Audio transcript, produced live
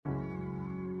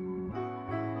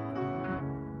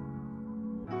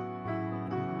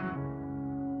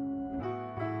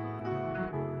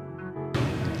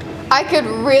I could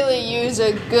really use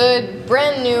a good,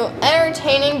 brand new,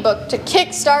 entertaining book to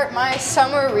kickstart my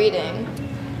summer reading.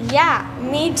 Yeah,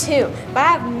 me too, but I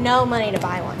have no money to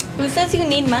buy one. Who says you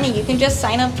need money? You can just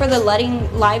sign up for the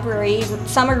Ludding Library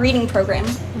summer reading program.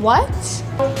 What?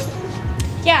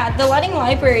 Yeah, the Ludding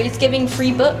Library is giving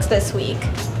free books this week.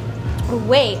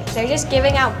 Wait, they're just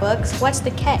giving out books? What's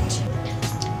the catch?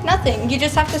 Nothing. You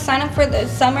just have to sign up for the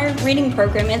summer reading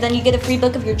program and then you get a free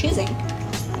book of your choosing.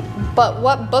 But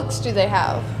what books do they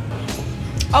have?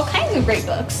 All kinds of great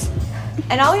books.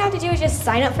 And all we have to do is just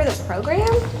sign up for the program?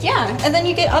 Yeah, and then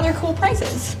you get other cool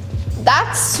prizes.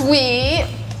 That's sweet.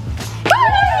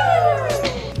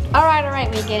 All right,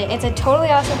 we get it. It's a totally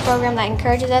awesome program that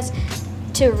encourages us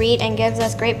to read and gives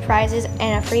us great prizes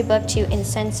and a free book to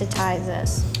insensitize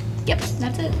us. Yep,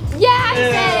 that's it. Yeah, I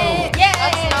said it! Yay!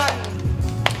 That's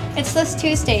not... It's this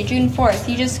Tuesday, June 4th.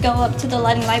 You just go up to the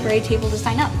Ludding Library table to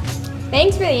sign up.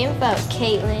 Thanks for the info,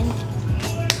 Caitlin.